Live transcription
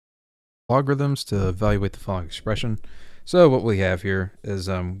logarithms to evaluate the following expression. So what we have here is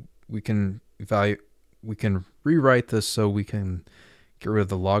we can rewrite this so we can get rid of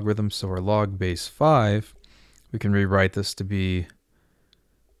the logarithm. So our log base 5, we can rewrite this to be,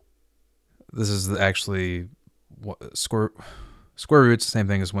 this is actually square root's the same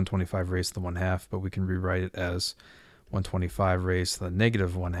thing as 125 raised to the 1/2, but we can rewrite it as 125 raised to the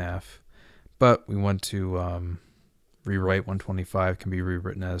negative 1/2. But we want to rewrite 125 can be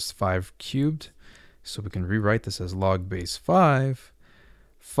rewritten as 5 cubed. So we can rewrite this as log base 5,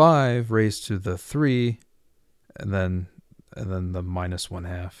 5 raised to the 3, and then the minus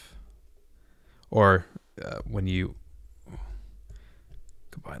 1/2. Or when you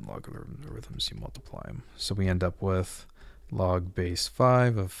combine logarithms, you multiply them. So we end up with log base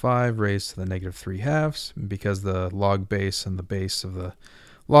 5 of 5 raised to the negative 3/2. And because the log base and the base of the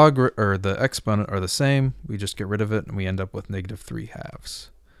log or the exponent are the same, we just get rid of it and we end up with negative 3/2.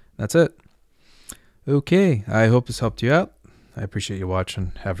 That's it. Okay, I hope this helped you out. I appreciate you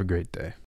watching. Have a great day.